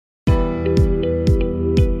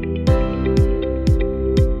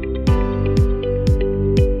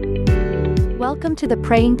Welcome to the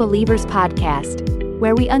Praying Believers podcast,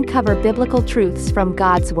 where we uncover biblical truths from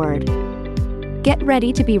God's Word. Get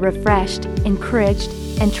ready to be refreshed, encouraged,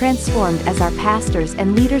 and transformed as our pastors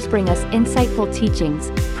and leaders bring us insightful teachings,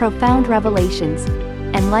 profound revelations,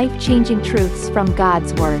 and life-changing truths from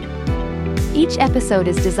God's Word. Each episode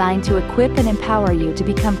is designed to equip and empower you to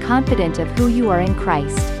become confident of who you are in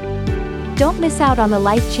Christ. Don't miss out on the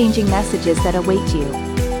life-changing messages that await you.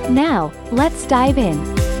 Now, let's dive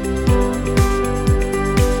in.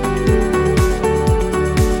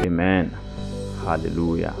 Amen.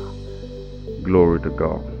 Hallelujah. Glory to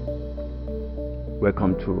God.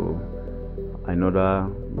 Welcome to another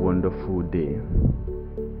wonderful day.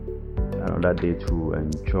 Another day to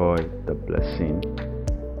enjoy the blessing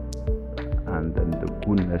and the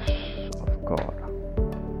goodness of God.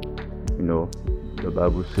 You know, the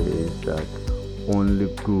Bible says that only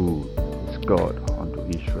good is God unto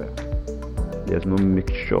Israel. There's no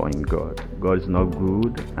mixture in God. God is not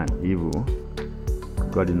good and evil.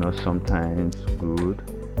 God is not sometimes good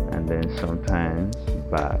and then sometimes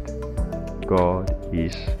bad. God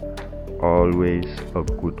is always a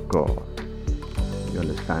good God. You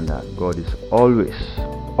understand that? God is always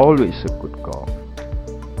a good God.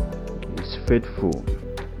 He's faithful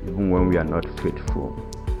even when we are not faithful.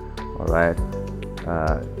 Alright?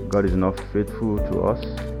 God is not faithful to us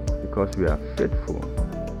because we are faithful.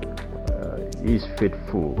 He is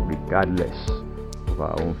faithful regardless of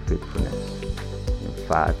our own faithfulness. In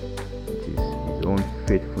fact, it is His own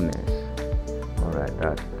faithfulness, alright,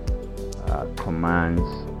 that commands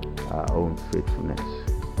our own faithfulness.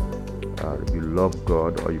 You love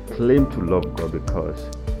God, or you claim to love God because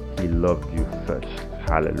He loved you first.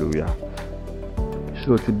 Hallelujah.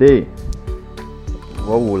 So today,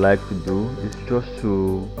 what we would like to do is just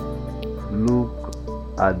to look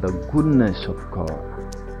at the goodness of God.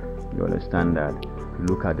 You understand that?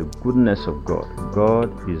 Look at the goodness of God.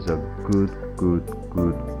 God is a good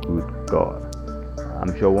God.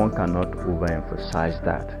 I'm sure one cannot overemphasize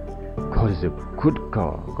that. God is a good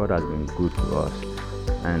God. God has been good to us.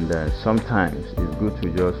 And sometimes it's good to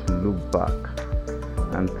just look back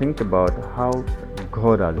and think about how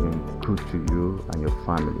God has been good to you and your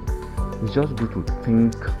family. It's just good to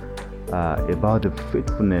think about the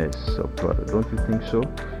faithfulness of God. Don't you think so?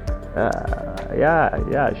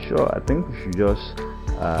 Yeah, sure. I think we should just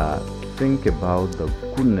think about the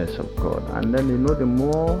goodness of God. And then, the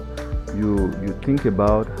more you think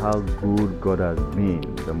about how good God has been,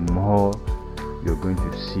 the more you're going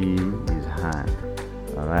to see His hand.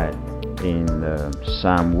 Alright, in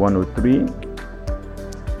Psalm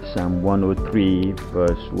 103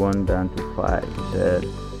 verse 1 down to 5, He said,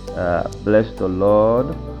 bless the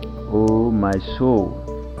Lord, O my soul,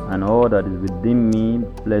 and all that is within me,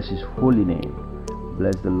 bless His holy name.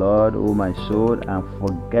 Bless the Lord, O my soul, and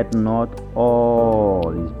forget not all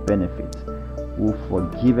His benefits, who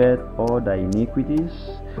forgiveth all thy iniquities,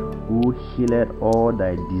 who healeth all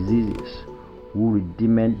thy diseases, who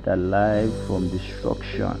redeemeth thy life from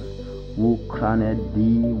destruction, who crowned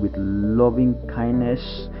thee with loving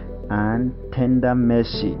kindness and tender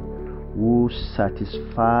mercy, who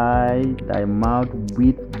satisfy thy mouth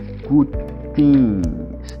with good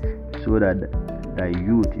things, so that thy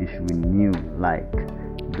youth is renewed like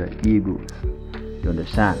the eagles. You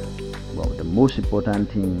understand? Well, the most important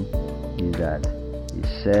thing is that He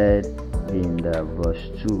said in the verse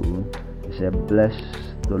 2, He said, bless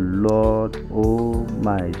the Lord, O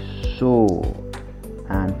my soul,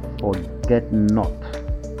 and forget not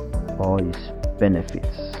all His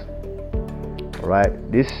benefits. Alright,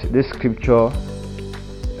 this scripture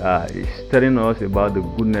is telling us about the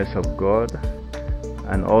goodness of God,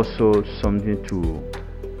 and also something to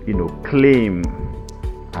claim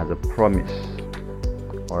as a promise.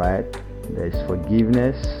 Alright, there is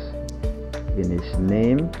forgiveness in His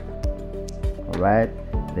name. Alright,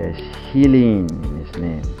 there's healing in His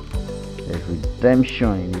name, there's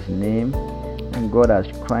redemption in His name, and God has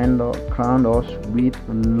crowned us with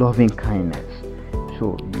loving kindness.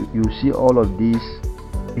 So you see all of this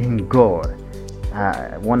in God.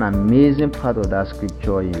 One amazing part of that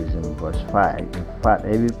scripture is in verse 5. In fact,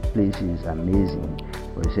 every place is amazing.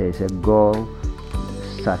 But it says God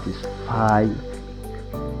satisfy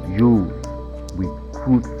you with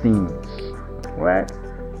good things. Right?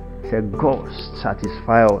 It says God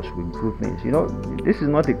satisfy us with good things. This is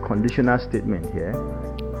not a conditional statement here.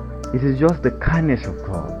 It is just the kindness of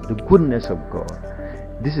God, the goodness of God.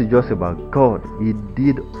 This is just about God. He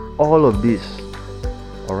did all of this.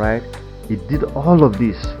 Alright? He did all of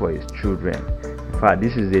this for His children. In fact,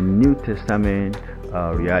 this is a New Testament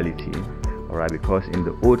reality. Alright? Because in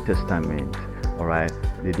the Old Testament, alright,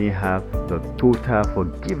 they didn't have the total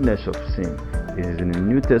forgiveness of sin. It is in the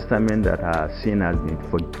New Testament that our sin has been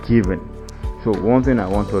forgiven. So one thing I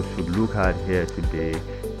want us to look at here today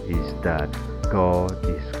is that God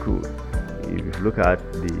is good. If you look at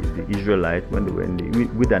the Israelites when they were in the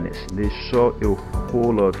wilderness, they saw a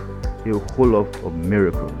whole lot of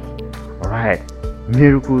miracles. Alright,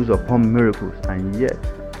 miracles upon miracles, and yet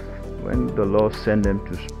when the Lord sent them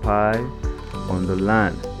to spy on the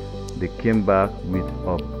land, they came back with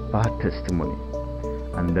a bad testimony.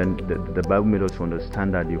 And then the Bible made us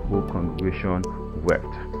understand that the whole congregation wept.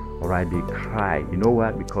 Alright, they cried. You know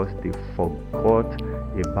why? Because they forgot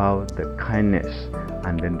about the kindness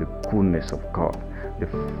and then the goodness of God. They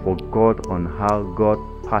forgot on how God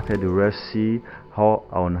parted the Red Sea,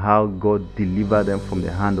 on how God delivered them from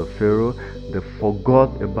the hand of Pharaoh. They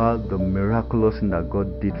forgot about the miraculous thing that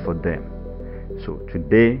God did for them. So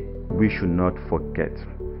today we should not forget.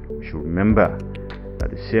 We should remember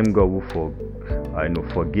that the same God who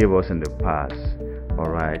forgave us in the past,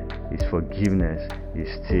 alright, His forgiveness is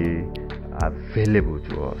still available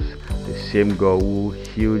to us. The same God who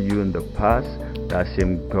healed you in the past, that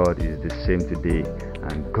same God is the same today,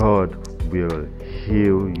 and God will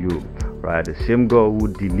heal you. Right? The same God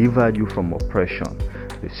who delivered you from oppression,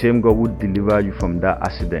 the same God who delivered you from that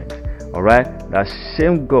accident, alright, that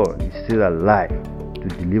same God is still alive to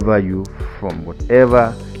deliver you from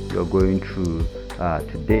whatever you're going through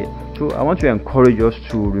today. So I want to encourage us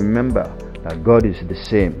to remember that God is the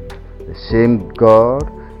same. The same God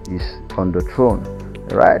is on the throne,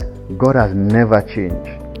 right? God has never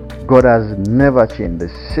changed. God has never changed. The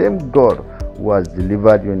same God who has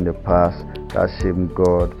delivered you in the past, that same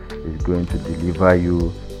God is going to deliver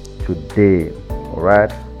you today.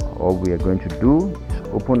 Alright? All we are going to do is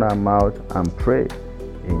open our mouth and pray.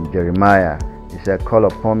 In Jeremiah, he said, "Call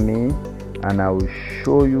upon me, and I will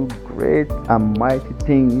show you great and mighty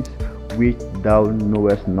things which thou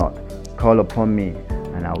knowest not. Call upon me,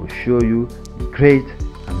 and I will show you great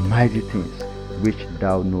and mighty things which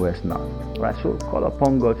thou knowest not." Right? So call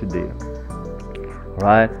upon God today.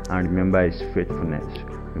 Right? And remember His faithfulness.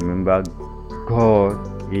 Remember,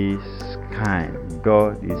 God is kind.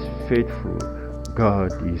 God is faithful.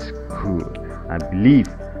 God is good. I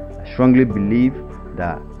strongly believe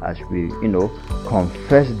that as we,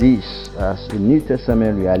 confess this as a New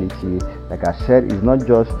Testament reality, like I said, it's not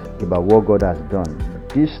just about what God has done.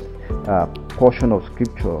 This portion of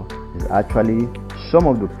Scripture is actually some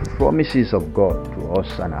of the promises of God to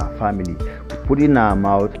us and our family. We put it in our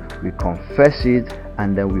mouth, we confess it,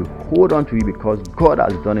 and then we hold on to it because God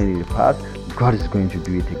has done it in the past. God is going to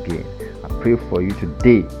do it again. I pray for you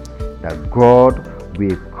today that God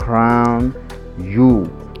will crown you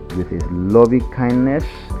with His loving kindness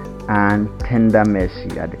and tender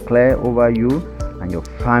mercy. I declare over you and your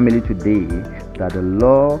family today that the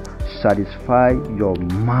Lord satisfy your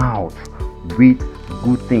mouth with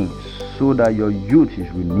good things so that your youth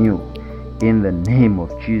is renewed. In the name of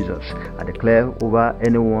Jesus, I declare over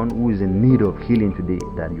anyone who is in need of healing today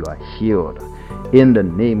that you are healed. In the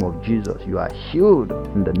name of Jesus, you are healed.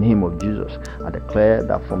 In the name of Jesus, I declare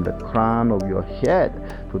that from the crown of your head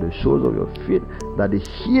to the soles of your feet, that the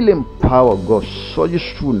healing power of God surges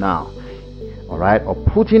through now. Alright,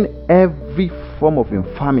 uprooting every form of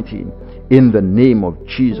infirmity. In the name of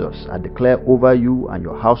Jesus, I declare over you and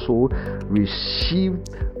your household, receive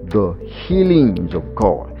the healings of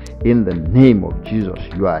God. In the name of Jesus,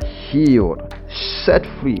 you are healed, set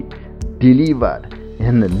free, delivered.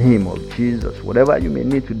 In the name of Jesus, whatever you may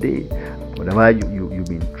need today, whatever you've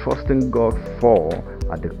been trusting God for,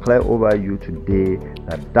 I declare over you today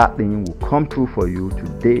that thing will come true for you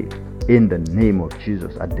today. In the name of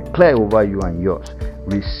Jesus, I declare over you and yours,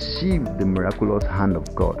 receive the miraculous hand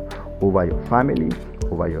of God over your family,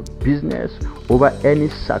 over your business, over any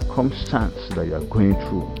circumstance that you are going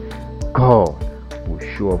through. God will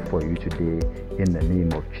show up for you today in the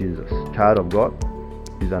name of Jesus. Child of God,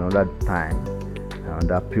 is another time,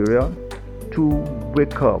 another period to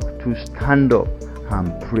wake up, to stand up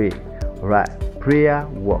and pray. Alright, prayer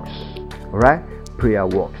works. Alright, prayer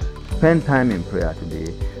works. Spend time in prayer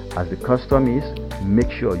today. As the custom is,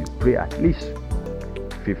 make sure you pray at least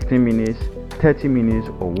 15 minutes, 30 minutes,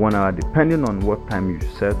 or 1 hour, depending on what time you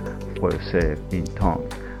set for yourself in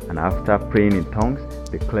tongues. And after praying in tongues,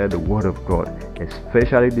 declare the word of God,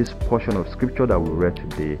 especially this portion of scripture that we read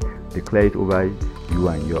today. Declare it over you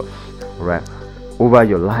and yours, right? Over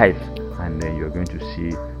your life, and then you're going to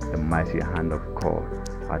see the mighty hand of God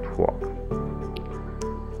at work.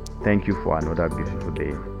 Thank you for another beautiful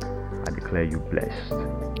day. I declare you blessed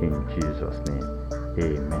in Jesus' name.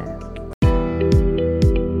 Amen.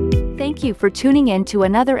 Thank you for tuning in to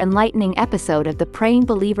another enlightening episode of the Praying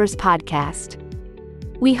Believers podcast.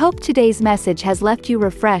 We hope today's message has left you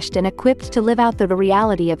refreshed and equipped to live out the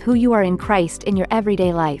reality of who you are in Christ in your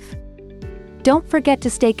everyday life. Don't forget to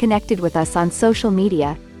stay connected with us on social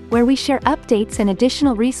media, where we share updates and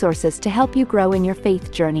additional resources to help you grow in your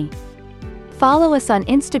faith journey. Follow us on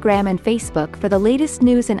Instagram and Facebook for the latest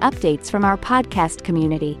news and updates from our podcast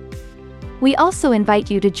community. We also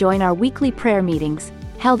invite you to join our weekly prayer meetings,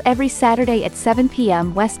 held every Saturday at 7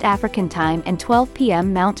 p.m. West African Time and 12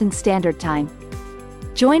 p.m. Mountain Standard Time.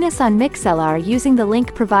 Join us on Mixlr using the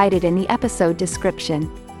link provided in the episode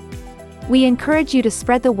description. We encourage you to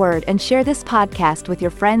spread the word and share this podcast with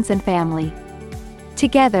your friends and family.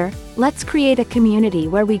 Together, let's create a community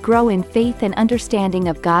where we grow in faith and understanding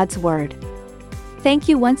of God's Word. Thank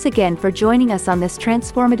you once again for joining us on this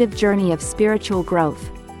transformative journey of spiritual growth.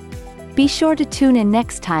 Be sure to tune in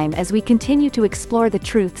next time as we continue to explore the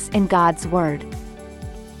truths in God's Word.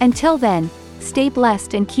 Until then, stay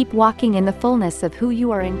blessed and keep walking in the fullness of who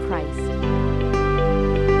you are in Christ.